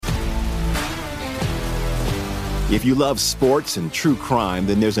If you love sports and true crime,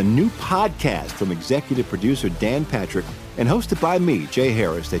 then there's a new podcast from executive producer Dan Patrick and hosted by me, Jay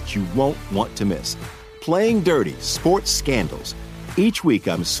Harris, that you won't want to miss. Playing Dirty: Sports Scandals. Each week,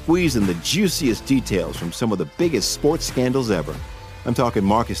 I'm squeezing the juiciest details from some of the biggest sports scandals ever. I'm talking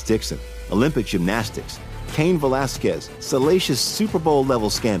Marcus Dixon, Olympic gymnastics, Cain Velasquez, salacious Super Bowl-level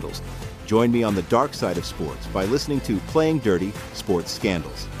scandals. Join me on the dark side of sports by listening to Playing Dirty: Sports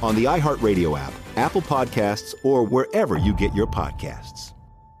Scandals on the iHeartRadio app, Apple Podcasts, or wherever you get your podcasts.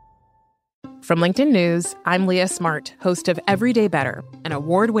 From LinkedIn News, I'm Leah Smart, host of Everyday Better, an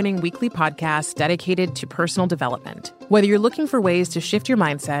award-winning weekly podcast dedicated to personal development. Whether you're looking for ways to shift your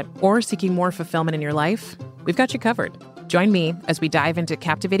mindset or seeking more fulfillment in your life, we've got you covered. Join me as we dive into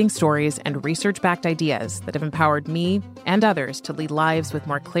captivating stories and research-backed ideas that have empowered me and others to lead lives with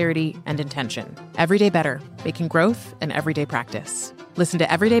more clarity and intention. Everyday Better, making growth an everyday practice. Listen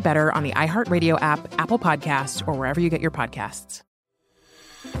to Everyday Better on the iHeartRadio app, Apple Podcasts, or wherever you get your podcasts.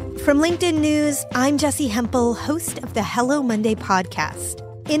 From LinkedIn News, I'm Jessie Hempel, host of the Hello Monday podcast.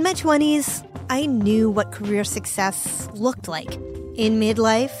 In my 20s, I knew what career success looked like. In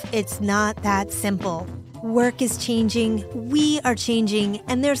midlife, it's not that simple. Work is changing, we are changing,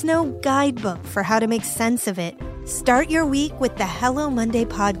 and there's no guidebook for how to make sense of it. Start your week with the Hello Monday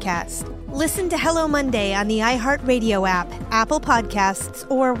podcast. Listen to Hello Monday on the iHeartRadio app, Apple Podcasts,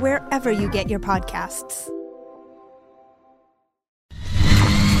 or wherever you get your podcasts.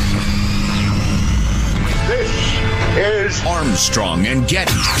 This is Armstrong and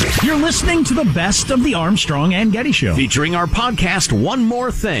Getty. You're listening to the best of the Armstrong and Getty Show. Featuring our podcast, One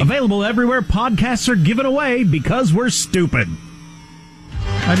More Thing. Available everywhere podcasts are given away because we're stupid.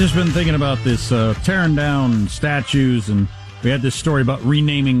 I've just been thinking about this, tearing down statues, and we had this story about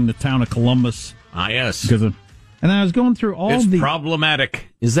renaming the town of Columbus. Ah, yes. And I was going through all it's problematic.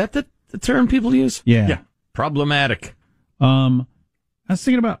 Is that the term people use? Yeah. Problematic. I was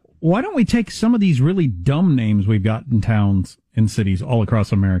thinking about, why don't we take some of these really dumb names we've got in towns and cities all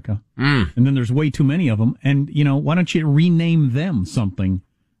across America? And then there's way too many of them. And, why don't you rename them something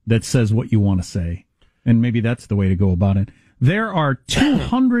that says what you want to say? And maybe that's the way to go about it. There are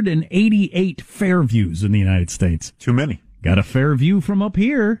 288 Fairviews in the United States. Too many. Got a fair view from up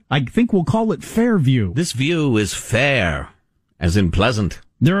here. I think we'll call it Fairview. This view is fair, as in pleasant.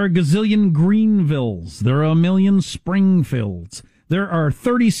 There are a gazillion Greenvilles. There are a million Springfields. There are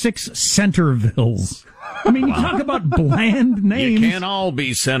 36 Centervilles. I mean, you talk about bland names. You can't all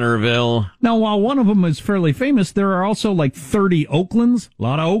be Centerville. Now, while one of them is fairly famous, there are also like 30 Oaklands. A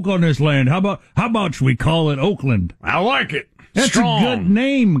lot of oak on this land. How about we call it Oakland? I like it. That's Strong. a good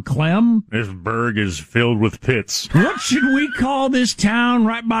name, Clem. This burg is filled with pits. What should we call this town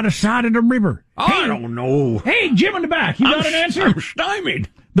right by the side of the river? I don't know. Hey, Jim in the back, you got an answer? I'm stymied.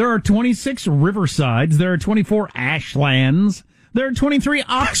 There are 26 Riversides. There are 24 Ashlands. There are 23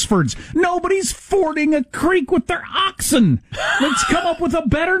 Oxfords. Nobody's fording a creek with their oxen. Let's come up with a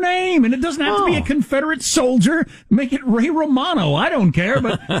better name. And it doesn't have to be a Confederate soldier. Make it Ray Romano. I don't care,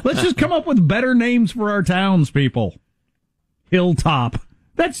 but let's just come up with better names for our townspeople. Hilltop.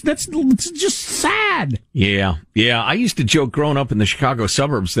 That's just sad. Yeah. I used to joke growing up in the Chicago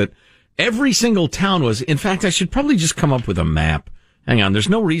suburbs that every single town was, in fact, I should probably just come up with a map. Hang on. There's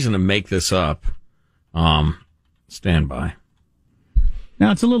no reason to make this up. Stand by.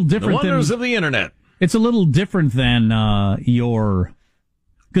 Now, it's a little different. The wonders of the internet. It's a little different than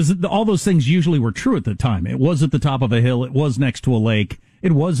because all those things usually were true at the time. It was at the top of a hill. It was next to a lake.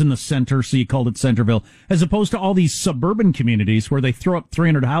 It was in the center, so you called it Centerville, as opposed to all these suburban communities where they throw up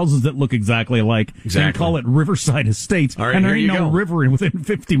 300 houses that look exactly alike and call it Riverside Estates, all right, and there ain't no river within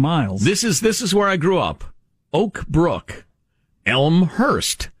 50 miles. This is where I grew up. Oak Brook,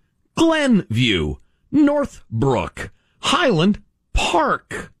 Elmhurst, Glenview, Northbrook, Highland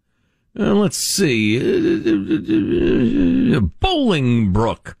Park. Let's see.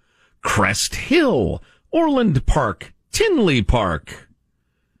 Bolingbrook, Crest Hill, Orland Park, Tinley Park.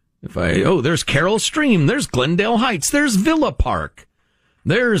 There's Carroll Stream, there's Glendale Heights, there's Villa Park,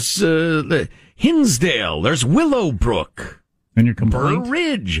 there's Hinsdale, there's Willowbrook. And your complaint? Burr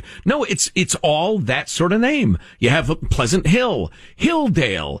Ridge. No, it's all that sort of name. You have Pleasant Hill,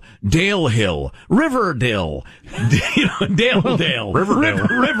 Hilldale, Dale Hill, Riverdale, Daledale,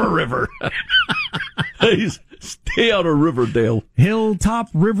 River. Stay out of Riverdale. Hilltop,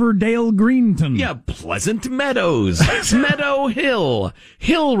 Riverdale, Greenton. Yeah, Pleasant Meadows, Meadow Hill,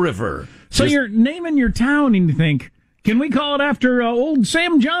 Hill River. So you're naming your town and you think, can we call it after old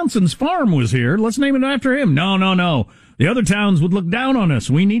Sam Johnson's farm was here? Let's name it after him. No. The other towns would look down on us.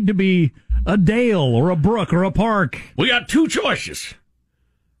 We need to be a dale or a brook or a park. We got two choices.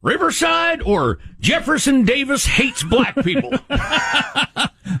 Riverside or Jefferson Davis hates black people? I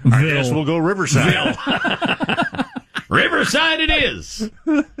guess we'll go Riverside. Riverside it is.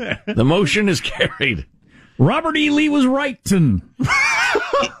 The motion is carried. Robert E. Lee was Wrighton.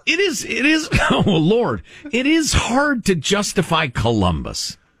 It is, oh, Lord. It is hard to justify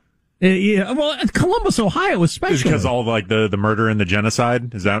Columbus. Yeah, well, Columbus, Ohio, especially. Is it because all like the murder and the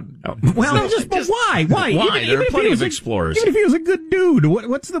genocide? Is that? Well, but why? Why? Why? There are plenty of explorers. Even if he was a good dude,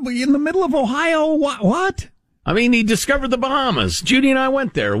 what's in the middle of Ohio? What? I mean, he discovered the Bahamas. Judy and I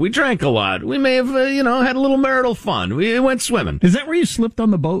went there. We drank a lot. We may have, had a little marital fun. We went swimming. Is that where you slipped on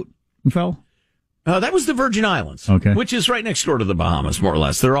the boat and fell? That was the Virgin Islands, okay, which is right next door to the Bahamas, more or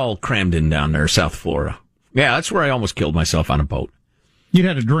less. They're all crammed in down there, South Florida. Yeah, that's where I almost killed myself on a boat. You'd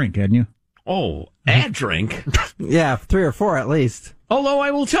had a drink, hadn't you? Oh, a drink? Yeah, 3 or 4 at least. Although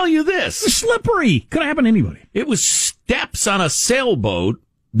I will tell you this. Slippery. Could have happened to anybody. It was steps on a sailboat.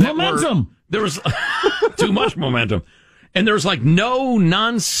 Momentum. There was too much momentum. And there was like no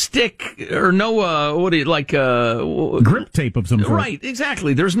non-stick or no, grip tape of some sort. Right,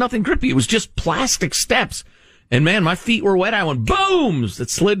 exactly. There's nothing grippy. It was just plastic steps. And man, my feet were wet. I went booms. It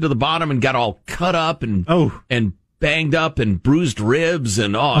slid to the bottom and got all cut up and banged up and bruised ribs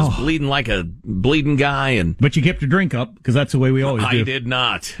and I was bleeding like a bleeding guy. But you kept your drink up because that's the way we always do. I did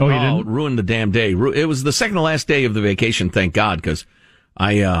not. Oh, you didn't? It ruined the damn day. It was the second to last day of the vacation, thank God, because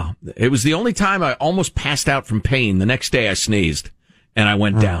it was the only time I almost passed out from pain. The next day I sneezed and I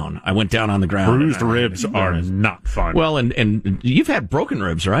went down. I went down on the ground. Bruised ribs are not fun. Well, and you've had broken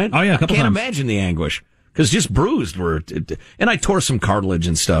ribs, right? Oh yeah, a couple I can't times. imagine the anguish. Because just bruised and I tore some cartilage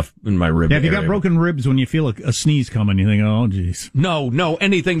and stuff in my rib. Yeah, if you got broken ribs when you feel a sneeze coming, you think, oh, jeez. No,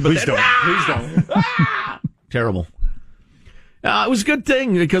 anything but Please don't. Terrible. It was a good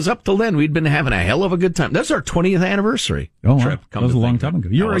thing because up till then we'd been having a hell of a good time. That's our 20th anniversary trip. That was a long time ago.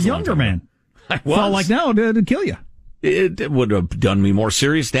 You were a younger man. I was. Felt like now it'd kill you. It would have done me more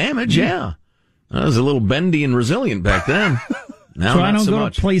serious damage, yeah. I was a little bendy and resilient back then. Now so not I don't so go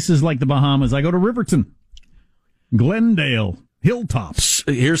much. to places like the Bahamas. I go to Riverton, Glendale, Hilltops.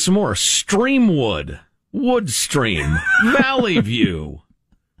 Here's some more. Streamwood, Woodstream, Valley View.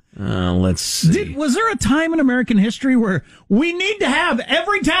 Let's see. Was there a time in American history where we need to have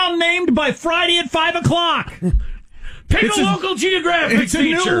every town named by Friday at 5:00? Pick a local geographic It's a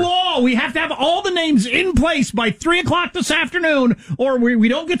feature. new law. We have to have all the names in place by 3:00 this afternoon, or we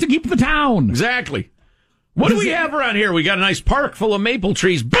don't get to keep the town. Exactly. What do we have around here? We got a nice park full of maple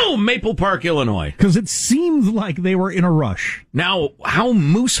trees. Boom! Maple Park, Illinois. Because it seems like they were in a rush. Now, how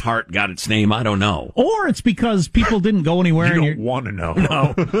Mooseheart got its name, I don't know. Or it's because people didn't go anywhere. You don't want to know.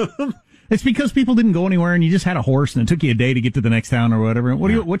 No. It's because people didn't go anywhere and you just had a horse and it took you a day to get to the next town or whatever.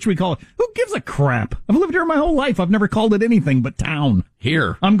 What should we call it? Who gives a crap? I've lived here my whole life. I've never called it anything but town.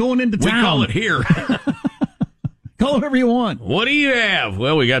 Here. I'm going into We town. call it here. Call it whatever you want. What do you have?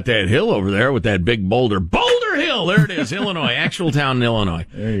 Well, we got that hill over there with that big boulder. Boulder Hill! There it is, Illinois. Actual town in Illinois.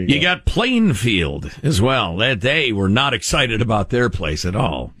 There you go. Got Plainfield as well. They were not excited about their place at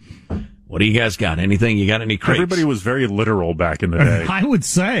all. What do you guys got? Anything? You got any crates? Everybody was very literal back in the day. I would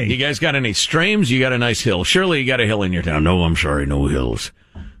say. You guys got any streams? You got a nice hill. Surely you got a hill in your town. No, I'm sorry, no hills.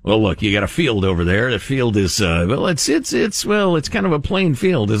 Well, look, you got a field over there. The field is, it's kind of a plain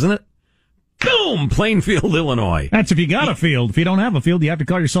field, isn't it? Boom! Plainfield, Illinois. That's if you got a field. If you don't have a field, you have to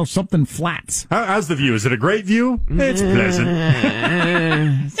call yourself something flats. How's the view? Is it a great view? It's pleasant.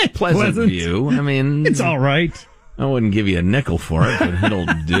 It's a pleasant view. I mean, It's all right. I wouldn't give you a nickel for it, but it'll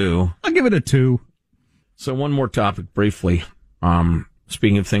do. I'll give it a 2. So one more topic briefly.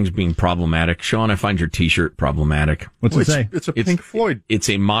 Speaking of things being problematic, Sean, I find your T-shirt problematic. What's it say? It's a Pink Floyd. It's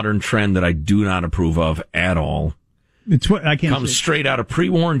a modern trend that I do not approve of at all. It's what I can't. Comes straight out of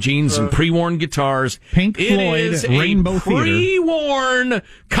pre-worn jeans and pre-worn guitars. Pink Floyd, it is Rainbow a Theater. pre-worn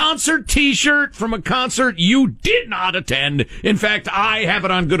concert T-shirt from a concert you did not attend. In fact, I have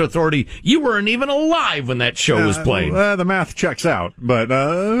it on good authority. You weren't even alive when that show was played. The math checks out, but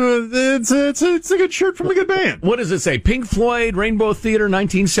it's a good shirt from a good band. What does it say? Pink Floyd, Rainbow Theater,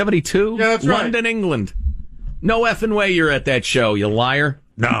 1972? Yeah, that's right. London, England. No effing way you're at that show, you liar.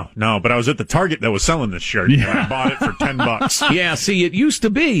 No, but I was at the Target that was selling this shirt, and I bought it for $10. Yeah, see, it used to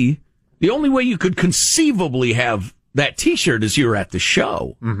be the only way you could conceivably have that T-shirt is you were at the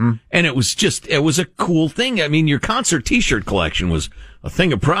show. Mm-hmm. And it was a cool thing. I mean, your concert T-shirt collection was a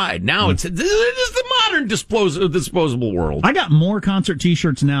thing of pride. Now it's the modern disposable world. I got more concert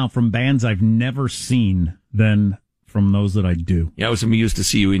T-shirts now from bands I've never seen than from those that I do. Yeah, I was amused to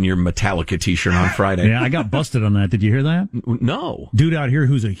see you in your Metallica T-shirt on Friday. Yeah, I got busted on that. Did you hear that? No. Dude out here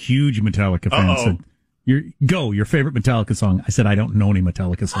who's a huge Metallica fan said, Your favorite Metallica song. I said, I don't know any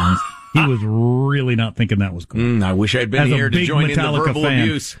Metallica songs. He was really not thinking that was cool. I wish I'd been here to join in the verbal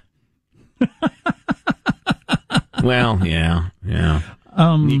abuse. Well, yeah.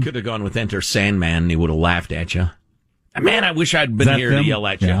 You could have gone with Enter Sandman and he would have laughed at you. Man, I wish I'd been here to yell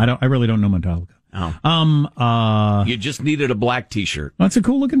at you. Yeah, I really don't know Metallica. Oh. You just needed a black T-shirt. That's a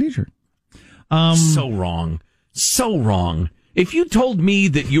cool looking T-shirt. So wrong. So wrong. If you told me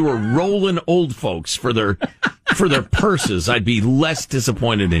that you were rolling old folks for their purses, I'd be less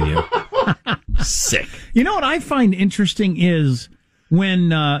disappointed in you. Sick. You know what I find interesting is when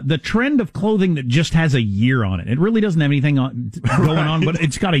the trend of clothing that just has a year on it. It really doesn't have anything going on, but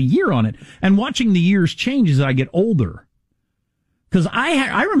it's got a year on it. And watching the years change as I get older. Because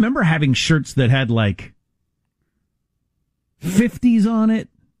I remember having shirts that had like 50s on it,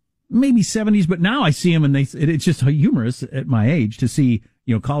 maybe 70s, but now I see them and it's just humorous at my age to see,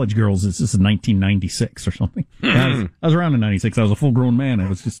 college girls. This is 1996 or something. I was around in 96. I was a full grown man. It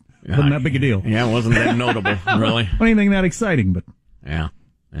was just wasn't that big a deal. Yeah, it wasn't that notable, really. Not anything that exciting, but. Yeah.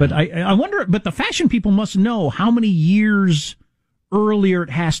 But I wonder, but the fashion people must know how many years earlier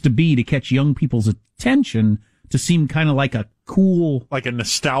it has to be to catch young people's attention to seem kind of like a cool, like a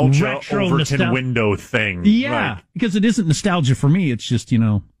nostalgia Overton window thing. Yeah, because it isn't nostalgia for me. It's just,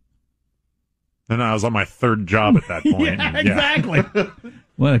 And I was on my third job at that point. Yeah, exactly.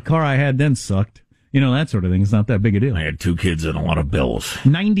 Well, the car I had then sucked. That sort of thing. It's not that big a deal. I had 2 kids and a lot of bills.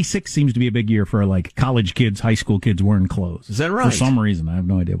 96 seems to be a big year for like college kids, high school kids wearing clothes. Is that right? For some reason. I have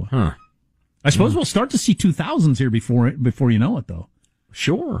no idea why. Huh. I suppose we'll start to see 2000s here before you know it, though.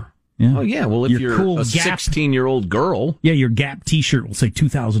 Sure. Yeah. Oh, yeah. Well, if you're cool a 16-year-old girl. Yeah, your Gap T-shirt will say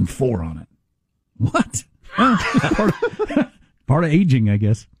 2004 on it. What? Part of aging, I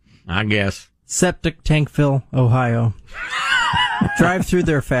guess. I guess. Septic tank fill, Ohio. Drive through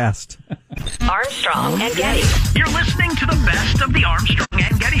there fast. Armstrong and Getty. You're listening to the best of the Armstrong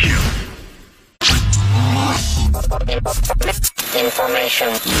and Getty Show. Information.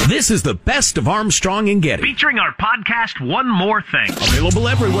 This is the best of Armstrong and Getty. Featuring our podcast, One More Thing. Available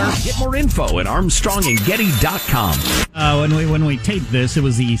everywhere. Get more info at ArmstrongandGetty.com. When we taped this, it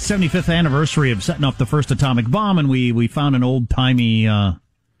was the 75th anniversary of setting off the first atomic bomb, and we found an old-timey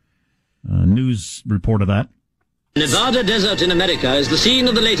news report of that. Nevada desert in America is the scene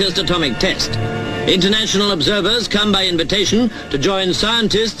of the latest atomic test. International observers come by invitation to join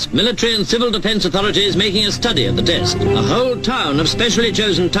scientists, military and civil defense authorities making a study of the test. A whole town of specially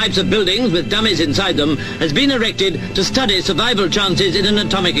chosen types of buildings with dummies inside them has been erected to study survival chances in an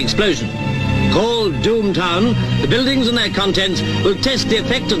atomic explosion. Called Doomtown, the buildings and their contents will test the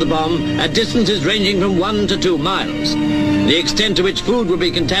effect of the bomb at distances ranging from 1 to 2 miles. The extent to which food will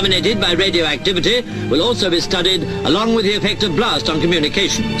be contaminated by radioactivity will also be studied, along with the effect of blast on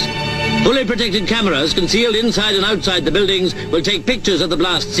communications. Fully protected cameras concealed inside and outside the buildings will take pictures of the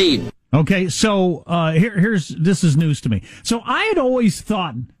blast scene. Okay, so this is news to me. So I had always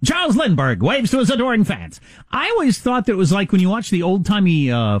thought, Charles Lindbergh waves to his adoring fans. I always thought that it was like when you watch the old-timey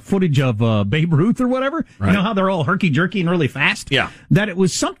footage of Babe Ruth or whatever, right. You know how they're all herky-jerky and really fast? Yeah. That it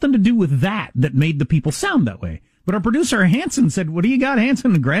was something to do with that made the people sound that way. But our producer, Hanson, said, what do you got,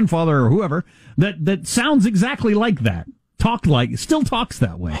 Hanson, the grandfather or whoever, that sounds exactly like that. Still talks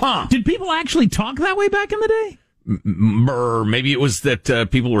that way. Huh. Did people actually talk that way back in the day? Maybe it was that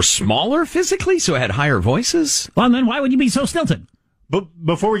people were smaller physically, so had higher voices? Well, and then why would you be so stilted? But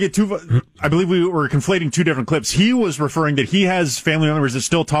before we get I believe we were conflating 2 different clips. He was referring that he has family members that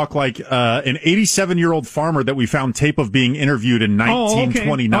still talk like an 87-year-old farmer that we found tape of being interviewed in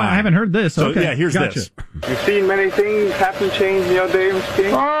 1929. Oh, I haven't heard this. So, okay. yeah, here's this. You've seen many things happen, change in your day, Mr.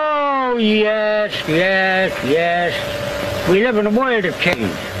 King? Oh, yes. We live in a world of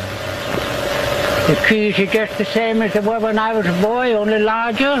change. The trees are just the same as they were when I was a boy, only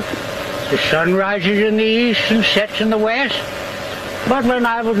larger. The sun rises in the east and sets in the west. But when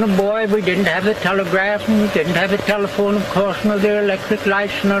I was a boy, we didn't have the telegraph, and we didn't have the telephone, of course, nor the electric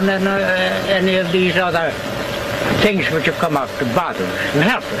lights, nor any of these other things which have come up to bother us and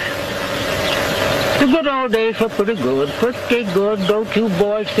help us. The good old days were pretty good. Don't you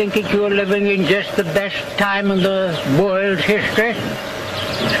boys think that you're living in just the best time in the world's history?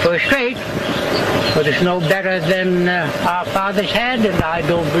 First rate. But it's no better than our fathers had, and I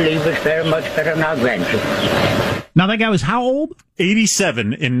don't believe it's very much better than our grandchildren. Now, that guy was how old?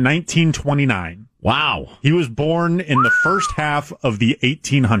 87 in 1929. Wow. He was born in the first half of the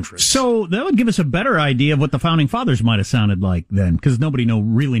 1800s. So that would give us a better idea of what the Founding Fathers might have sounded like then, because nobody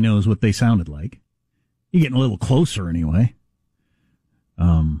really knows what they sounded like. You're getting a little closer anyway.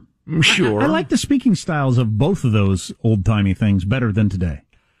 Sure. I like the speaking styles of both of those old-timey things better than today.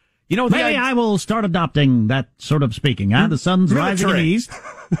 You know, maybe I will start adopting that sort of speaking. The sun's rising in the east.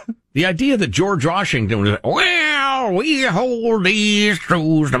 The idea that George Washington was, well, we hold these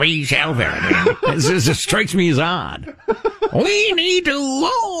truths to be self-evident. This strikes me as odd. We need to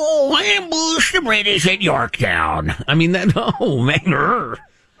ambush the British at Yorktown. I mean, man. It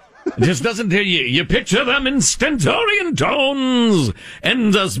just doesn't tell you. You picture them in stentorian tones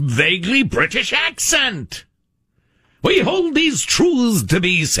and a vaguely British accent. We hold these truths to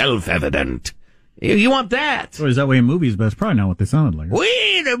be self-evident. You want that? So is that way in movies, but it's probably not what they sounded like.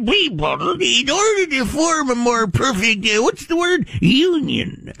 We the people, in order to form a more perfect, what's the word?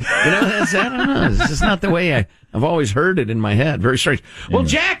 Union. I don't know. It's just not the way I've always heard it in my head. Very strange. Anyway. Well,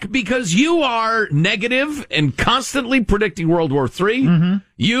 Jack, because you are negative and constantly predicting World War III,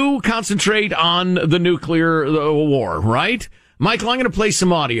 you concentrate on the nuclear war, right? Michael, I'm going to play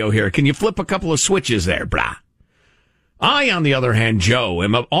some audio here. Can you flip a couple of switches there, brah? I, on the other hand, Joe,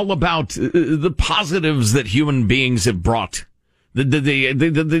 am all about the positives that human beings have brought,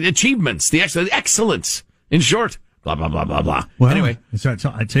 the achievements, the excellence. In short, blah blah blah blah blah. Well, anyway,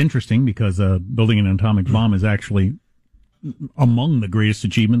 it's interesting because building an atomic bomb is actually among the greatest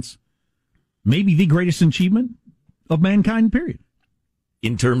achievements, maybe the greatest achievement of mankind. Period.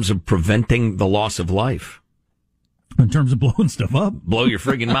 In terms of preventing the loss of life. In terms of blowing stuff up, blow your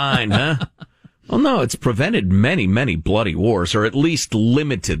friggin' mind, huh? Well, no, it's prevented many, many bloody wars, or at least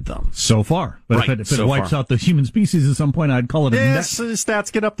limited them. So far. But right, if it wipes out the human species at some point, I'd call it a net.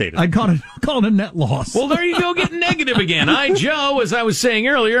 Stats get updated. I'd call it a net loss. Well, there you go, getting negative again. I, Joe, as I was saying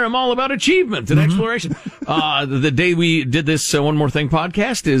earlier, I'm all about achievement and exploration. The day we did this One More Thing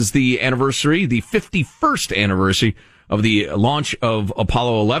podcast is the anniversary, the 51st anniversary of the launch of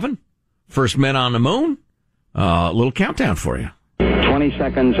Apollo 11. First men on the moon. A little countdown for you. 20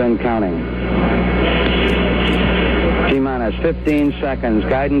 seconds and counting. T-minus 15 seconds.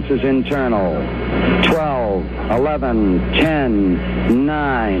 Guidance is internal. 12, 11, 10,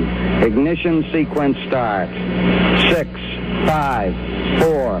 9. Ignition sequence starts. 6, 5,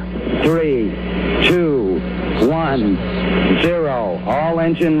 4, 3, 2, 1, 0. All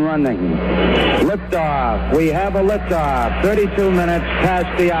engine running. Liftoff. We have a liftoff. 32 minutes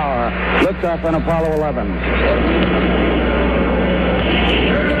past the hour. Liftoff on Apollo 11.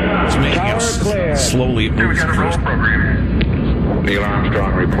 Slowly it moves first. Neil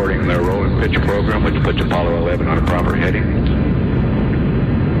Armstrong reporting their roll and pitch program, which puts Apollo 11 on a proper heading.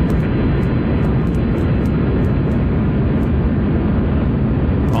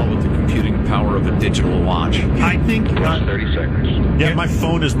 All with the computing power of a digital watch. I think 30 seconds. Yeah, my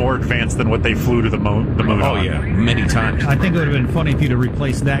phone is more advanced than what they flew to the moon. Oh yeah, many times. I think it would have been funny if you'd have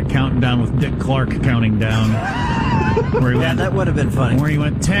replaced that counting with Dick Clark counting down. That would have been funny. Where he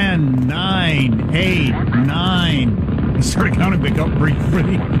went 10, 9, 8, 9. He started counting back up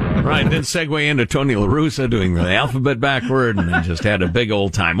briefly. Right, then segue into Tony La Russa doing the alphabet backward, and then just had a big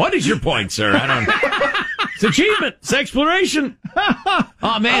old time. What is your point, sir? It's achievement. It's exploration.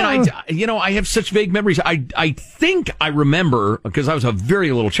 Oh, man, I have such vague memories. I think I remember, because I was a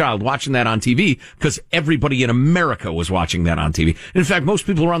very little child, watching that on TV, because everybody in America was watching that on TV. In fact, most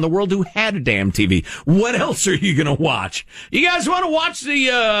people around the world who had a damn TV. What else are you going to watch? You guys want to watch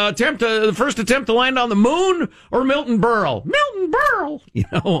the first attempt to land on the moon, or Milton Berle? Milton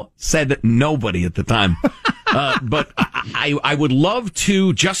Berle! Said nobody at the time. But I would love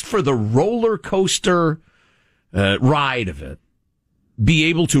to, just for the roller coaster ride of it, be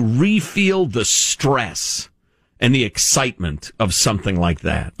able to re-feel the stress and the excitement of something like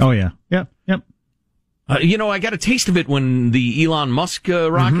that. Oh, yeah. Yep. I got a taste of it when the Elon Musk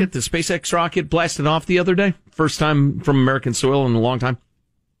rocket, the SpaceX rocket, blasted off the other day. First time from American soil in a long time.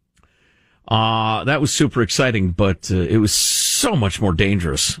 That was super exciting, but it was so much more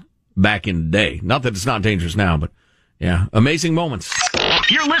dangerous back in the day. Not that it's not dangerous now, but yeah, amazing moments.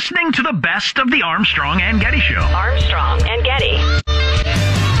 You're listening to the best of the Armstrong and Getty Show. Armstrong and Getty.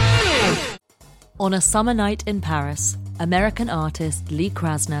 On a summer night in Paris, American artist Lee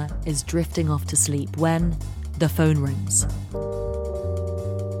Krasner is drifting off to sleep when the phone rings.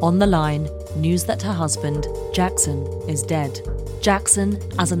 On the line, news that her husband, Jackson, is dead. Jackson,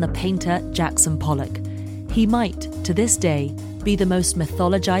 as in the painter Jackson Pollock. He might, to this day, be the most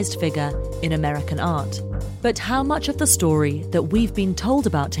mythologized figure in American art. But how much of the story that we've been told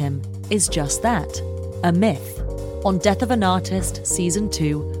about him is just that, a myth? On Death of an Artist, Season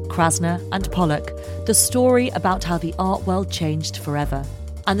 2, Krasner and Pollock, the story about how the art world changed forever,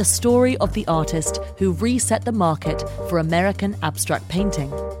 and the story of the artist who reset the market for American abstract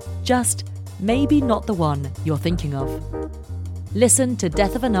painting. Just maybe not the one you're thinking of. Listen to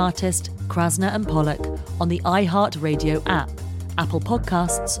Death of an Artist, Krasner and Pollock on the iHeartRadio app, Apple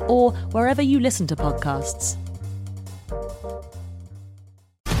Podcasts, or wherever you listen to podcasts.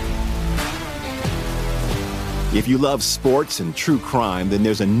 If you love sports and true crime, then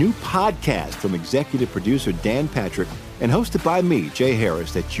there's a new podcast from executive producer Dan Patrick and hosted by me, Jay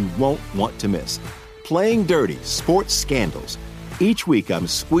Harris, that you won't want to miss. Playing Dirty: Sports Scandals. Each week, I'm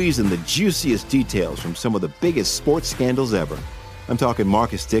squeezing the juiciest details from some of the biggest sports scandals ever. I'm talking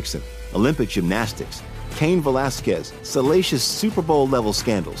Marcus Dixon, Olympic gymnastics, Cain Velasquez, salacious Super Bowl-level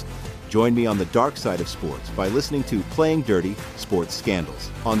scandals. Join me on the dark side of sports by listening to Playing Dirty: Sports Scandals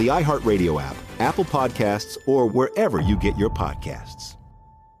on the iHeartRadio app, Apple Podcasts, or wherever you get your podcasts.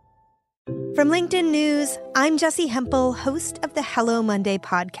 From LinkedIn News, I'm Jessie Hempel, host of the Hello Monday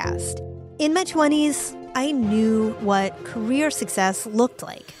podcast. In my 20s, I knew what career success looked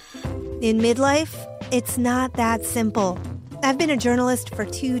like. In midlife, it's not that simple. I've been a journalist for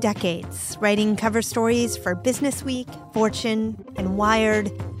 2 decades, writing cover stories for Business Week, Fortune, and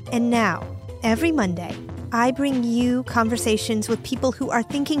Wired. And now, every Monday, I bring you conversations with people who are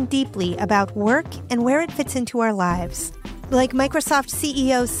thinking deeply about work and where it fits into our lives. Like Microsoft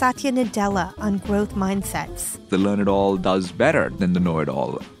CEO Satya Nadella on growth mindsets. The learn-it-all does better than the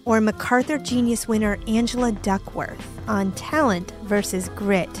know-it-all. Or MacArthur Genius winner Angela Duckworth on talent versus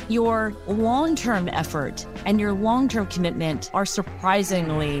grit. Your long-term effort and your long-term commitment are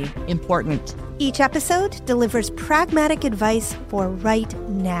surprisingly important. Each episode delivers pragmatic advice for right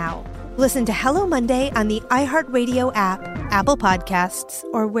now. Listen to Hello Monday on the iHeartRadio app, Apple Podcasts,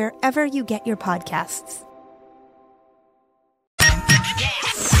 or wherever you get your podcasts.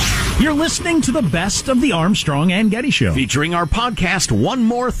 You're listening to the best of the Armstrong and Getty Show. Featuring our podcast, One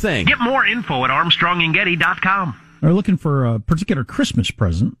More Thing. Get more info at armstrongandgetty.com. We're looking for a particular Christmas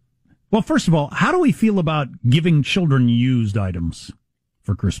present. Well, first of all, how do we feel about giving children used items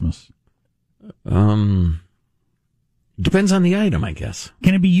for Christmas? Depends on the item, I guess.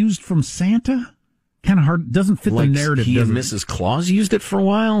 Can it be used from Santa? Kind of hard. Doesn't fit like the narrative. He and Mrs. Claus used it for a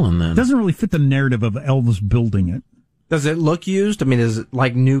while, and then doesn't really fit the narrative of Elvis building it. Does it look used? I mean, is it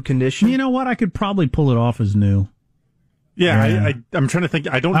like new condition? You know what? I could probably pull it off as new. Yeah. I'm trying to think.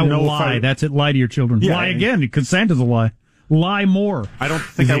 I don't know lie. if That's it. Lie to your children. Yeah, lie again, because Santa's a lie. Lie more. I don't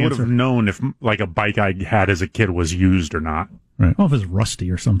think I would have known if like a bike I had as a kid was used or not. Right. Well, if it's rusty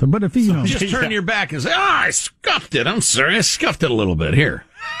or something. But if you know, just turn your back and say, I scuffed it. I'm sorry, I scuffed it a little bit here.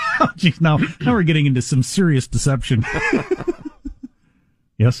 Oh, geez, now we're getting into some serious deception.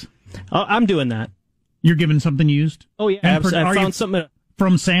 Yes? I'm doing that. You're giving something used? Oh, yeah. I found something.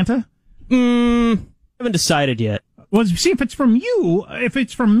 From Santa? Haven't decided yet. Well, see, if it's from you, if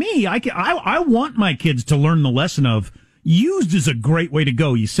it's from me, I want my kids to learn the lesson of used is a great way to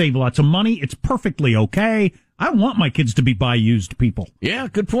go. You save lots of money. It's perfectly okay. I want my kids to be buy used people. Yeah,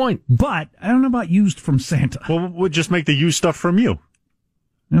 good point. But I don't know about used from Santa. Well, we'll just make the used stuff from you.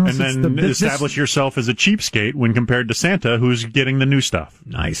 And then establish yourself as a cheapskate when compared to Santa, who's getting the new stuff.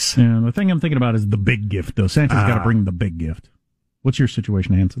 Nice. Yeah, the thing I'm thinking about is the big gift, though. Santa's got to bring the big gift. What's your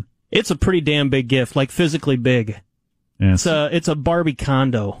situation, Hanson? It's a pretty damn big gift, like physically big. Yes. It's a Barbie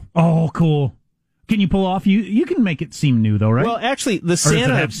condo. Oh, cool. Can you pull off? You can make it seem new, though, right? Well, actually, the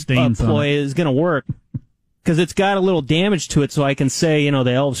Santa ploy is going to work. Because it's got a little damage to it, so I can say,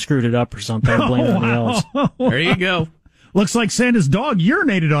 the elves screwed it up or something. I blame it on the elves. There you go. Looks like Santa's dog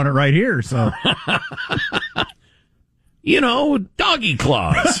urinated on it right here, so. Doggy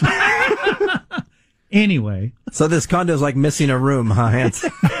claws. Anyway. So this condo's like missing a room, huh, Hans?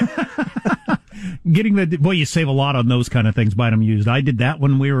 You save a lot on those kind of things buying them used. I did that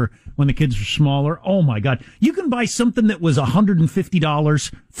when the kids were smaller. Oh my God. You can buy something that was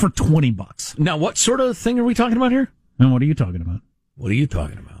 $150 for $20. Now, what sort of thing are we talking about here? And what are you talking about? What are you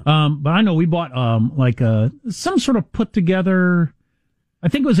talking about? But I know we bought, some sort of put together, I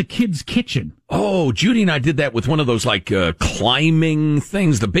think it was a kid's kitchen. Oh, Judy and I did that with one of those climbing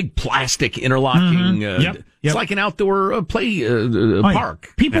things, the big plastic interlocking. Yep. It's like an outdoor play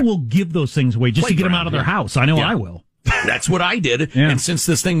park. People will give those things away just to get them out of their house. I know I will. That's what I did. Yeah. And since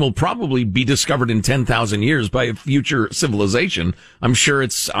this thing will probably be discovered in 10,000 years by a future civilization, I'm sure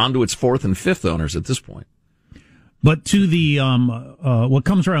it's on to its 4th and 5th owners at this point. But to the, what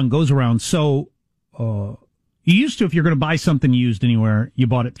comes around goes around. So, you used to, if you're going to buy something used anywhere, you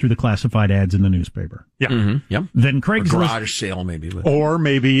bought it through the classified ads in the newspaper. Yeah. Mm-hmm. Yep. Then Craigslist. A garage sale, maybe. Or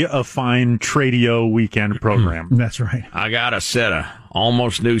maybe a fine Tradio weekend program. That's right. I got a set of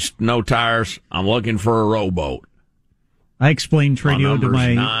almost new, no tires. I'm looking for a rowboat. I explained Tradio to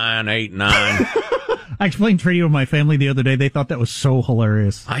my 989. I explained Tradio to my family the other day. They thought that was so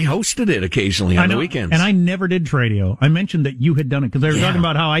hilarious. I hosted it occasionally on the weekends. And I never did Tradio. I mentioned that you had done it because they were talking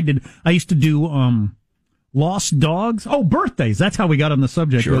about how I used to do Lost dogs? Oh, birthdays. That's how we got on the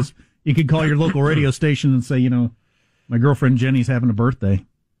subject. Sure. Was you could call your local radio station and say, my girlfriend Jenny's having a birthday.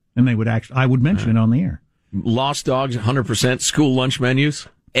 And I would mention it on the air. Lost dogs, 100% school lunch menus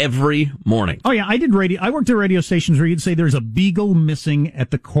every morning. Oh, yeah. I worked at radio stations where you'd say there's a beagle missing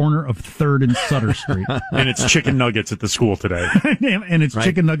at the corner of 3rd and Sutter Street. And it's chicken nuggets at the school today. And it's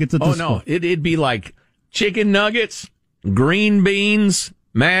chicken nuggets at the school. Oh, no. It'd be like chicken nuggets, green beans,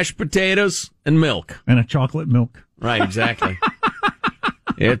 mashed potatoes, and milk. And a chocolate milk. Right, exactly.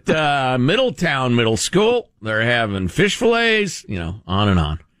 At Middletown Middle School, they're having fish fillets, on and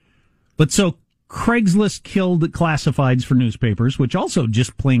on. But so Craigslist killed classifieds for newspapers, which also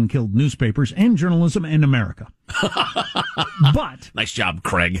just plain killed newspapers and journalism in America. But nice job,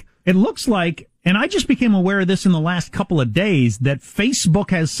 Craig. It looks like, and I just became aware of this in the last couple of days, that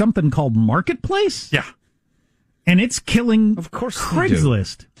Facebook has something called Marketplace. Yeah. And it's killing, of course,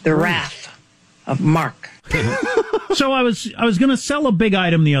 Craigslist. The wrath of Mark. So I was going to sell a big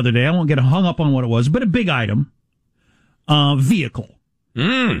item the other day. I won't get hung up on what it was, but a big item, vehicle.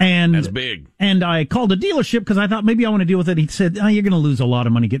 And that's big. And I called a dealership because I thought maybe I want to deal with it. He said, you're going to lose a lot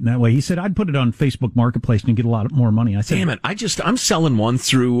of money getting that way. He said, I'd put it on Facebook Marketplace and you get a lot more money. I said, damn it. I'm selling one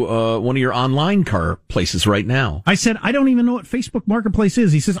through one of your online car places right now. I said, I don't even know what Facebook Marketplace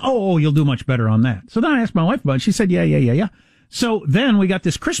is. He says, oh, you'll do much better on that. So then I asked my wife about it. She said, yeah. So then we got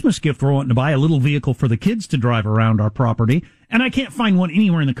this Christmas gift we're wanting to buy, a little vehicle for the kids to drive around our property. And I can't find one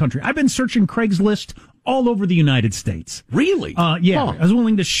anywhere in the country. I've been searching Craigslist all over the United States. Really? Yeah. Huh. I was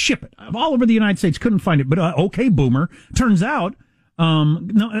willing to ship it all over the United States. Couldn't find it. But okay, boomer. Turns out,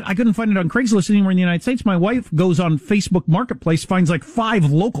 no, I couldn't find it on Craigslist anywhere in the United States. My wife goes on Facebook Marketplace, finds like 5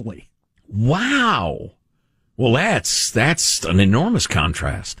 locally. Wow. Well, that's an enormous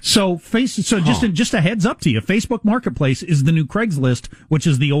contrast. So just a heads up to you, Facebook Marketplace is the new Craigslist, which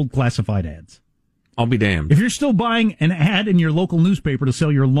is the old classified ads. I'll be damned. If you're still buying an ad in your local newspaper to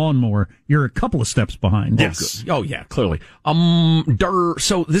sell your lawnmower, you're a couple of steps behind. Yes. Oh, yeah, clearly.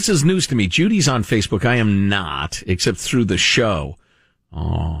 So this is news to me. Judy's on Facebook. I am not, except through the show.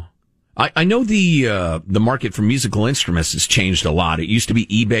 Oh. I know the market for musical instruments has changed a lot. It used to be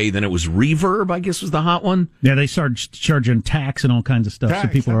eBay, then it was Reverb, I guess was the hot one. Yeah, they started charging tax and all kinds of stuff, so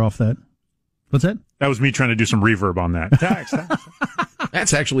people are off that. What's that? That was me trying to do some reverb on that. Tax.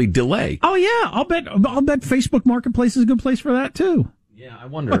 That's actually delay. Oh yeah, I'll bet Facebook Marketplace is a good place for that too. Yeah, I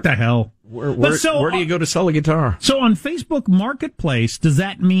wonder. What the hell? Where do you go to sell a guitar? So on Facebook Marketplace, does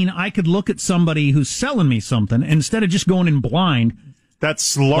that mean I could look at somebody who's selling me something and instead of just going in blind?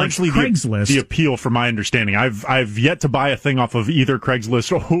 That's largely like the appeal, from my understanding. I've yet to buy a thing off of either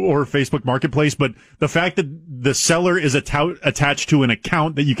Craigslist or Facebook Marketplace, but the fact that the seller is attached to an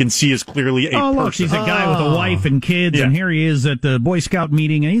account that you can see is clearly a person. Look, he's a guy with a wife and kids, and here he is at the Boy Scout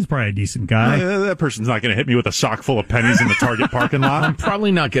meeting, and he's probably a decent guy. That person's not going to hit me with a sock full of pennies in the Target parking lot. I'm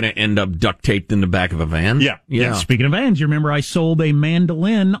probably not going to end up duct taped in the back of a van. Yeah. Speaking of vans, you remember I sold a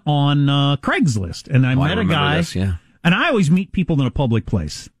mandolin on Craigslist, and I met a guy. This, yeah. And I always meet people in a public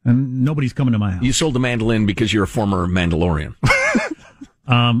place, and nobody's coming to my house. You sold a mandolin because you're a former Mandalorian.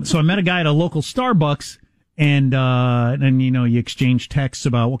 So I met a guy at a local Starbucks, and you exchange texts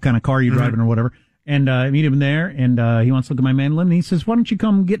about what kind of car you're driving or whatever. And I meet him there, and he wants to look at my mandolin, and he says, "Why don't you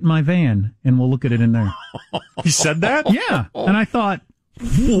come get in my van, and we'll look at it in there." He said that? Yeah. And I thought,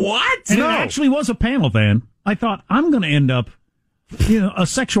 what? And it actually was a panel van. I thought, I'm going to end up a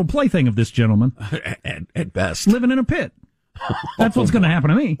sexual plaything of this gentleman. At best. Living in a pit. That's what's going to happen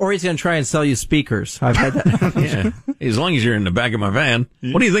to me. Or he's going to try and sell you speakers. I've had that. Yeah. As long as you're in the back of my van.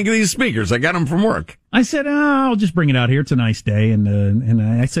 What do you think of these speakers? I got them from work. I said, I'll just bring it out here. It's a nice day. And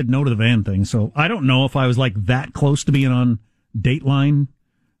I said no to the van thing. So I don't know if I was like that close to being on Dateline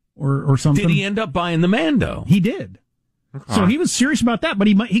or something. Did he end up buying the Mando? He did. Okay. So he was serious about that, but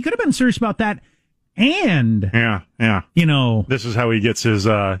he could have been serious about that. And this is how he gets his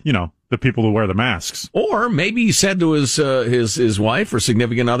the people who wear the masks. Or maybe he said to his wife or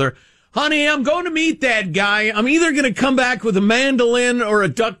significant other, "Honey, I'm going to meet that guy. I'm either going to come back with a mandolin or a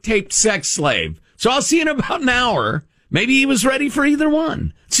duct taped sex slave. So I'll see you in about an hour." Maybe he was ready for either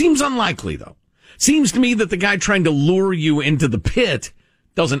one. Seems unlikely though. Seems to me that the guy trying to lure you into the pit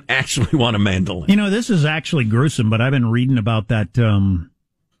doesn't actually want a mandolin. This is actually gruesome, but I've been reading about that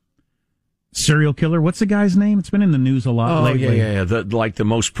serial killer. What's the guy's name? It's been in the news a lot lately. Yeah. The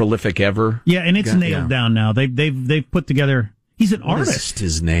most prolific ever. Yeah, and it's nailed down now. They've put together. He's an artist. What is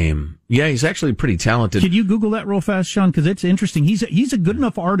his name? Yeah, he's actually pretty talented. Could you Google that real fast, Sean? Because it's interesting. He's a good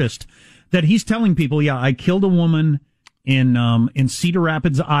enough artist that he's telling people, I killed a woman in Cedar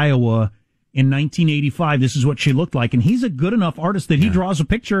Rapids, Iowa in 1985. This is what she looked like. And he's a good enough artist that he draws a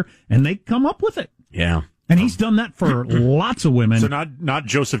picture and they come up with it. Yeah. And he's done that for lots of women. So not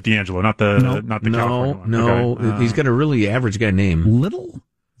Joseph D'Angelo, not the California one. No, okay. He's got a really average guy name. Little?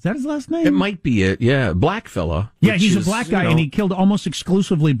 Is that his last name? It might be it. Yeah, black fella. Yeah, he's a black guy, and he killed almost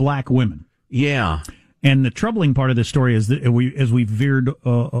exclusively black women. Yeah. And the troubling part of this story is that as we veered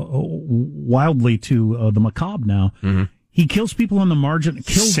wildly to the macabre now, he kills people on the margin.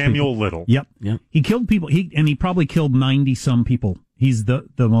 Samuel Little. Yep. He killed people. He probably killed 90-some people. He's the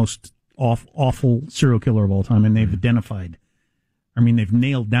most awful serial killer of all time, and they've identified. I mean, they've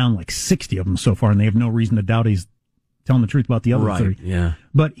nailed down like 60 of them so far, and they have no reason to doubt he's telling the truth about the other 30. Yeah.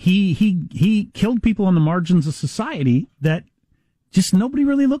 But he killed people on the margins of society that just nobody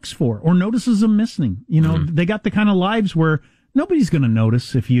really looks for or notices them missing. You know, they got the kind of lives where nobody's going to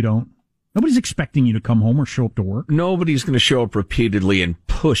notice if you don't. Nobody's expecting you to come home or show up to work. Nobody's going to show up repeatedly and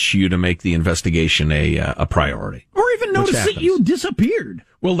push you to make the investigation a priority. Or even notice that you disappeared.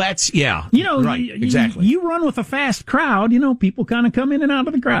 Well, that's, yeah. You know, right, exactly. You run with a fast crowd, people kind of come in and out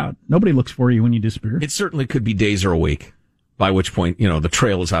of the crowd. Nobody looks for you when you disappear. It certainly could be days or a week. By which point, the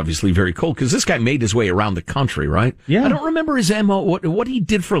trail is obviously very cold because this guy made his way around the country, right? Yeah. I don't remember his MO, what he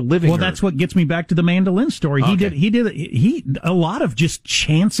did for a living. Well, that's what gets me back to the mandolin story. Okay. He did a lot of just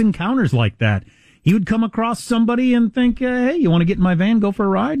chance encounters like that. He would come across somebody and think, hey, you want to get in my van, go for a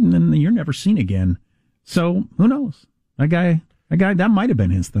ride? And then you're never seen again. So who knows? That guy, that might have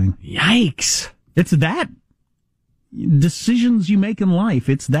been his thing. Yikes. It's that decisions you make in life.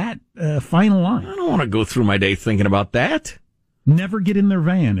 It's that final line. I don't want to go through my day thinking about that. Never get in their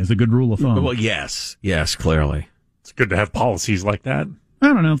van is a good rule of thumb. Well, yes, clearly. It's good to have policies like that. I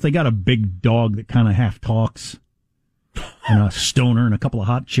don't know if they got a big dog that kind of half talks, and a stoner and a couple of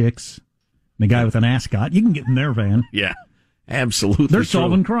hot chicks, and a guy with an ascot. You can get in their van. Yeah, absolutely. They're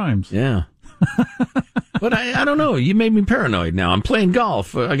solving crimes. Yeah. But I don't know. You made me paranoid now. I'm playing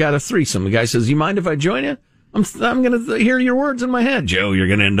golf. I got a threesome. The guy says, you mind if I join you? I'm going to hear your words in my head. Joe, you're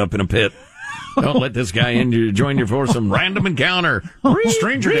going to end up in a pit. Don't let this guy in to join you for some random encounter.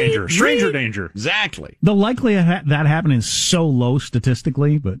 Stranger danger. Exactly. The likelihood that happening is so low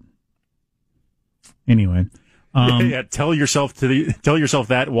statistically, but anyway. Yeah, tell yourself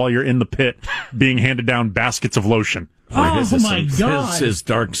that while you're in the pit being handed down baskets of lotion. Oh, my God. This is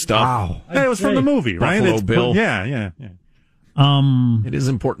dark stuff. Wow. Hey, it was from the movie, right? Buffalo Bill. Yeah. It is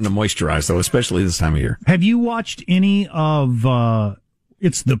important to moisturize, though, especially this time of year. Have you watched any of,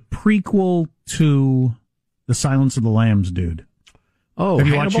 it's the prequel to The Silence of the Lambs, dude. Oh, have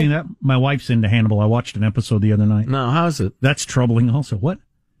you Hannibal? watched any of that? My wife's into Hannibal. I watched an episode the other night. No, how is it? That's troubling also. What?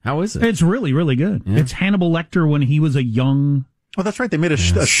 How is it? It's really, really good. Yeah. It's Hannibal Lecter when he was a young... Oh, that's right. They made a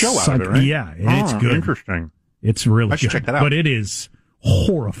show out of it, right? Yeah, it's good. Interesting. It's really I should good. check that out. But it is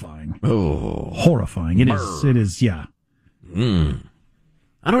horrifying. Oh. Horrifying. It is, yeah.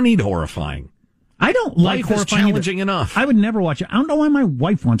 I don't need horrifying. I don't like horrifying. Life is challenging enough. I would never watch it. I don't know why my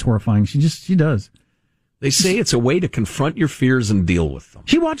wife wants horrifying. She does. They say it's a way to confront your fears and deal with them.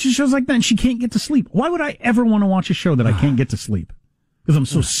 She watches shows like that and she can't get to sleep. Why would I ever want to watch a show that I can't get to sleep? Because I'm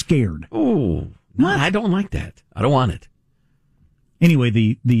so scared. Oh, no, I don't like that. I don't want it. Anyway,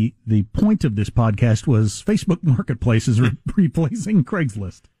 the point of this podcast was Facebook Marketplace is replacing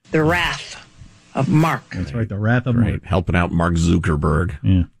Craigslist. The Wrath of Mark. That's right, the Wrath of Mark. Helping out Mark Zuckerberg.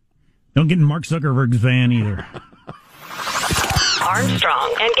 Yeah. Don't get in Mark Zuckerberg's van either.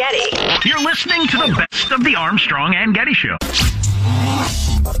 Armstrong and Getty. You're listening to the best of the Armstrong and Getty Show.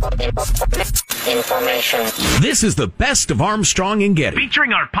 Information. This is the best of Armstrong and Getty.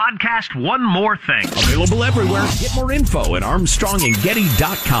 Featuring our podcast, One More Thing. Available everywhere. Get more info at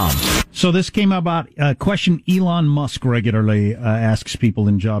armstrongandgetty.com. So this came about a question Elon Musk regularly asks people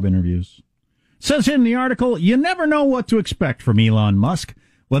in job interviews. Says in the article, you never know what to expect from Elon Musk,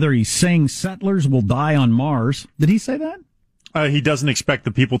 whether he's saying settlers will die on Mars. Did he say that? He doesn't expect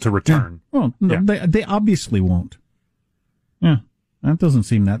the people to return. Yeah. Well, no, yeah. They obviously won't. Yeah, that doesn't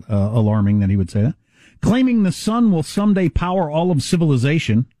seem that alarming that he would say that. Claiming the sun will someday power all of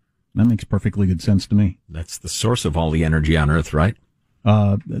civilization. That makes perfectly good sense to me. That's the source of all the energy on Earth, right?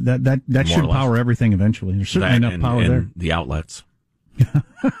 That should power everything eventually. There's certainly enough power there. The outlets.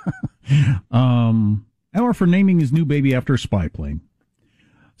 Or for naming his new baby after a spy plane.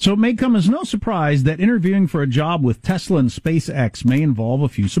 So it may come as no surprise that interviewing for a job with Tesla and SpaceX may involve a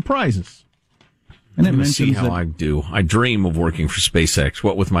few surprises. And it mentions see how I do. I dream of working for SpaceX.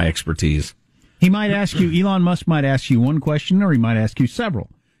 What with my expertise? He might ask you, Elon Musk might ask you one question, or he might ask you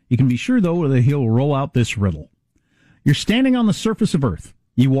several. You can be sure, though, that he'll roll out this riddle. You're standing on the surface of Earth.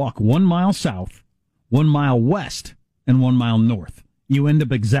 You walk 1 mile south, 1 mile west, and 1 mile north. You end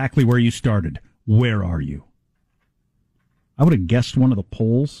up exactly where you started. Where are you? I would have guessed one of the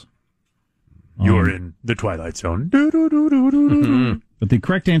poles. You're in the Twilight Zone. Do-do-do-do-do-do. But the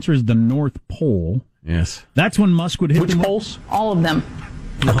correct answer is the North Pole. Yes. That's when Musk would hit Which them. poles? All of them.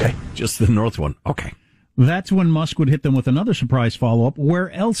 Okay. Just the north one. Okay. That's when Musk would hit them with another surprise follow-up.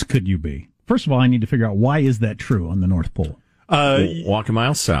 Where else could you be? First of all, I need to figure out why is that true on the North Pole? Walk a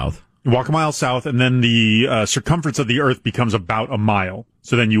mile south. Walk a mile south, and then the circumference of the Earth becomes about a mile.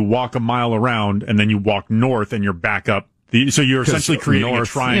 So then you walk a mile around, and then you walk north, and you're back up. So you're essentially creating a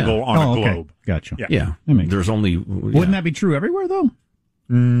triangle on a globe. Gotcha. Yeah. There's only... Wouldn't that be true everywhere, though?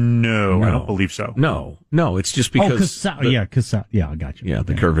 No, I don't believe so. No, it's just because... I got you. Yeah,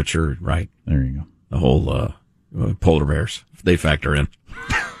 the curvature, right. There you go. The whole polar bears, they factor in.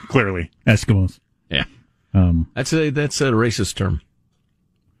 Clearly. Eskimos. Yeah. That's a racist term.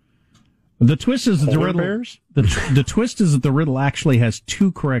 The twist is that the riddle. Bears? The twist is that the riddle actually has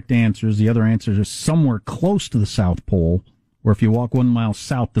two correct answers. The other answers are somewhere close to the South Pole, where if you walk 1 mile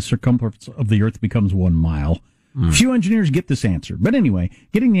south, the circumference of the Earth becomes 1 mile. Few engineers get this answer. But anyway,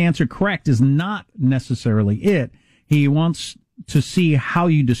 getting the answer correct is not necessarily it. He wants to see how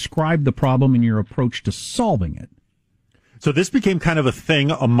you describe the problem and your approach to solving it. So this became kind of a thing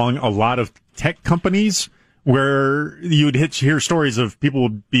among a lot of tech companies where you would hear stories of people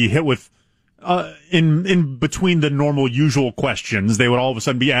would be hit with in between the normal usual questions. They would all of a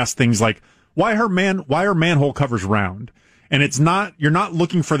sudden be asked things like, why are manhole covers round? And you're not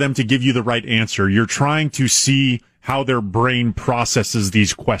looking for them to give you the right answer. You're trying to see how their brain processes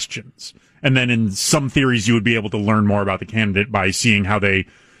these questions. And then in some theories, you would be able to learn more about the candidate by seeing how they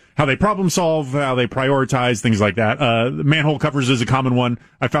problem solve, how they prioritize, things like that. Manhole covers is a common one.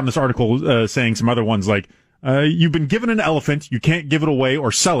 I found this article saying some other ones like, you've been given an elephant, you can't give it away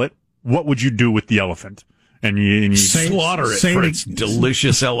or sell it. What would you do with the elephant? And you slaughter it for its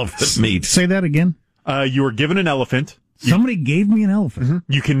delicious elephant meat. Say that again. You were given an elephant. Somebody gave me an elephant.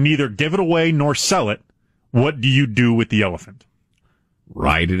 Mm-hmm. You can neither give it away nor sell it. What do you do with the elephant?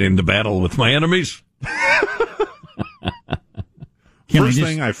 Ride it into battle with my enemies. First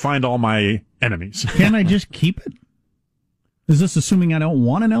thing, I find all my enemies. Can I just keep it? Is this assuming I don't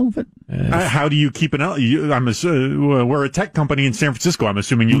want an elephant? How do you keep an elephant? We're a tech company in San Francisco. I'm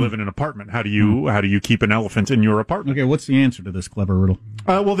assuming you live in an apartment. How do you keep an elephant in your apartment? Okay, what's the answer to this clever riddle?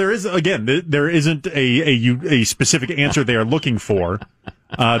 Well, there isn't a specific answer they are looking for.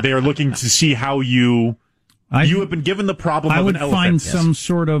 They are looking to see how you have been given the problem of an elephant. I would find some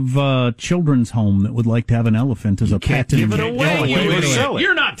sort of children's home that would like to have an elephant as a pet. Give it away.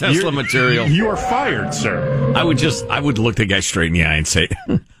 You're not Tesla material. You are fired, sir. I would look the guy straight in the eye and say,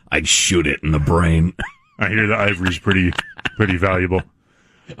 I'd shoot it in the brain. I hear the ivory's pretty valuable.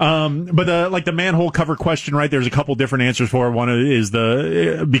 But like the manhole cover question, right? There's a couple different answers for it. One is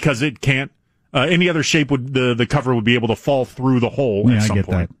because it can't, any other shape the cover would be able to fall through the hole at some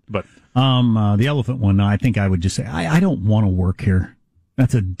point. That. But the elephant one, I think I would just say, I don't want to work here.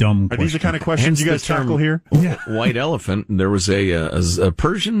 That's a dumb question. Are these the kind of questions you guys tackle here? Yeah. White elephant. There was a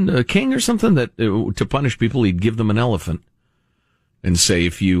Persian king or something that to punish people, he'd give them an elephant and say,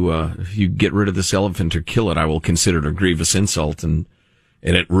 if you get rid of this elephant or kill it, I will consider it a grievous insult, and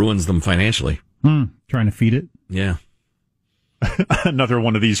it ruins them financially. Trying to feed it? Yeah. Another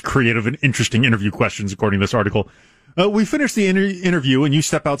one of these creative and interesting interview questions, according to this article. We finish the interview, and you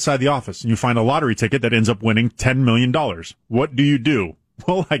step outside the office, and you find a lottery ticket that ends up winning $10 million. What do you do?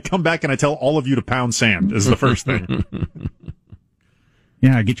 Well, I come back and I tell all of you to pound sand, is the first thing.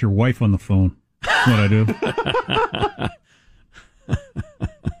 Yeah, I get your wife on the phone. That's what I do.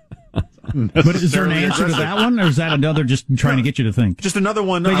 But is there an answer to that one, or is that another just trying to get you to think? Just another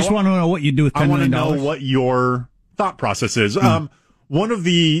one. I just want to know what you do with $10 million. I want to know what your thought process is.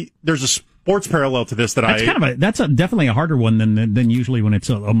 There's a sports parallel to this that's definitely a harder one than usually when it's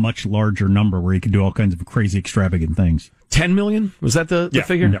a much larger number where you can do all kinds of crazy, extravagant things. 10 million? Was that the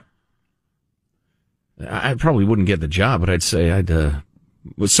figure? Yeah. I probably wouldn't get the job, but I'd say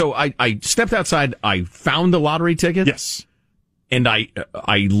so I stepped outside, I found the lottery ticket. Yes. And I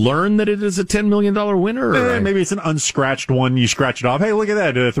learned that it is a $10 million winner? Or maybe it's an unscratched one. You scratch it off. Hey, look at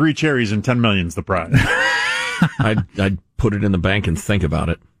that. 3 cherries and $10 million's the prize. I'd put it in the bank and think about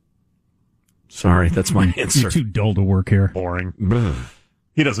it. Sorry, that's my answer. You're too dull to work here. Boring.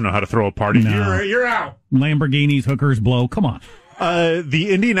 He doesn't know how to throw a party. No. You're out. Lamborghinis, hookers, blow. Come on. The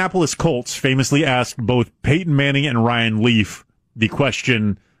Indianapolis Colts famously asked both Peyton Manning and Ryan Leaf the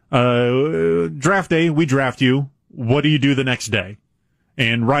question, draft day, we draft you. What do you do the next day?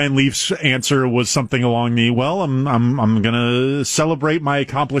 And Ryan Leaf's answer was something along the, I'm going to celebrate my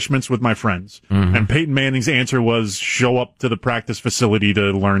accomplishments with my friends. Mm-hmm. And Peyton Manning's answer was show up to the practice facility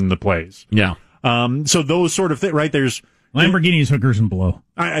to learn the plays. Yeah. So those sort of things, right? There's Lamborghinis, hookers, and blow.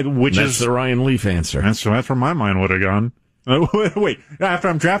 That's the Ryan Leaf answer. That's where my mind would have gone. Wait, after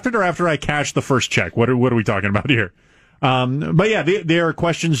I'm drafted or after I cash the first check? What are we talking about here? But yeah, they are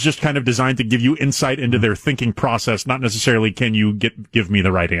questions just kind of designed to give you insight into their thinking process, not necessarily can you give me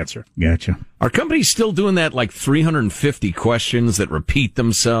the right answer. Gotcha. Are companies still doing that, like 350 questions that repeat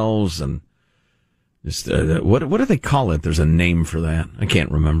themselves? And just what do they call it? There's a name for that. I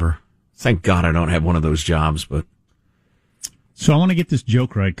can't remember. Thank God I don't have one of those jobs, but... So I want to get this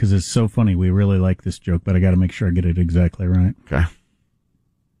joke right because it's so funny. We really like this joke, but I got to make sure I get it exactly right. Okay.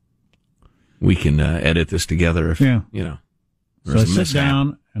 We can edit this together if, you know. So I sit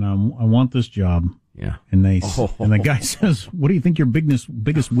down and I want this job. Yeah. And and the guy says, "What do you think your biggest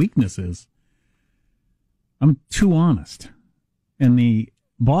weakness is?" I'm too honest. And the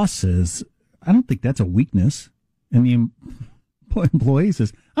boss says, "I don't think that's a weakness." And the employee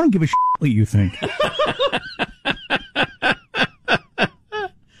says, "I don't give a shit what you think."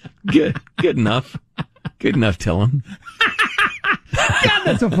 Good enough. Good enough, Tillin. God,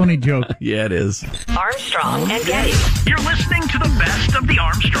 that's a funny joke. Yeah, it is. Armstrong and Getty. You're listening to the best of the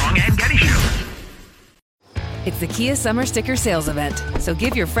Armstrong and Getty Show. It's the Kia Summer Sticker Sales Event, so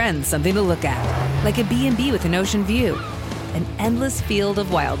give your friends something to look at, like a B&B with an ocean view, an endless field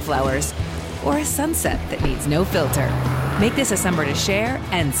of wildflowers, or a sunset that needs no filter. Make this a summer to share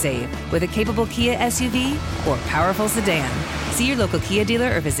and save with a capable Kia SUV or powerful sedan. See your local Kia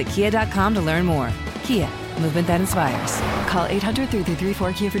dealer or visit kia.com to learn more. Kia, movement that inspires. Call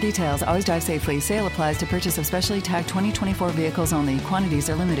 800-3334-KIA for details. Always drive safely. Sale applies to purchase of specially tagged 2024 vehicles only. Quantities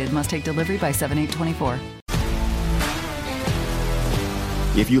are limited. Must take delivery by 7/8/24.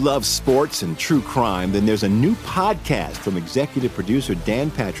 If you love sports and true crime, then there's a new podcast from executive producer Dan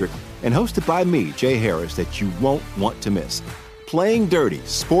Patrick and hosted by me, Jay Harris, that you won't want to miss. Playing Dirty: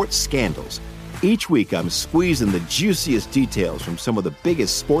 Sports Scandals. Each week, I'm squeezing the juiciest details from some of the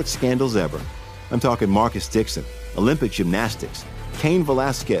biggest sports scandals ever. I'm talking Marcus Dixon, Olympic gymnastics, Cain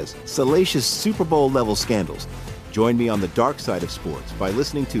Velasquez, salacious Super Bowl-level scandals. Join me on the dark side of sports by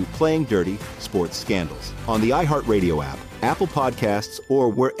listening to Playing Dirty: Sports Scandals on the iHeartRadio app, Apple Podcasts, or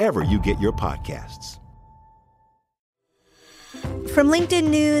wherever you get your podcasts. From LinkedIn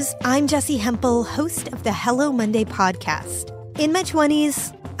News, I'm Jessie Hempel, host of the Hello Monday podcast. In my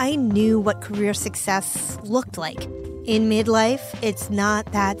 20s, I knew what career success looked like. In midlife, it's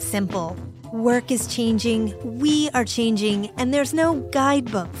not that simple. Work is changing, we are changing, and there's no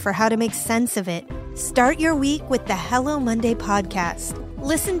guidebook for how to make sense of it. Start your week with the Hello Monday podcast.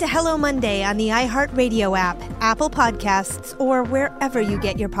 Listen to Hello Monday on the iHeartRadio app, Apple Podcasts, or wherever you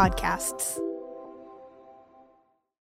get your podcasts.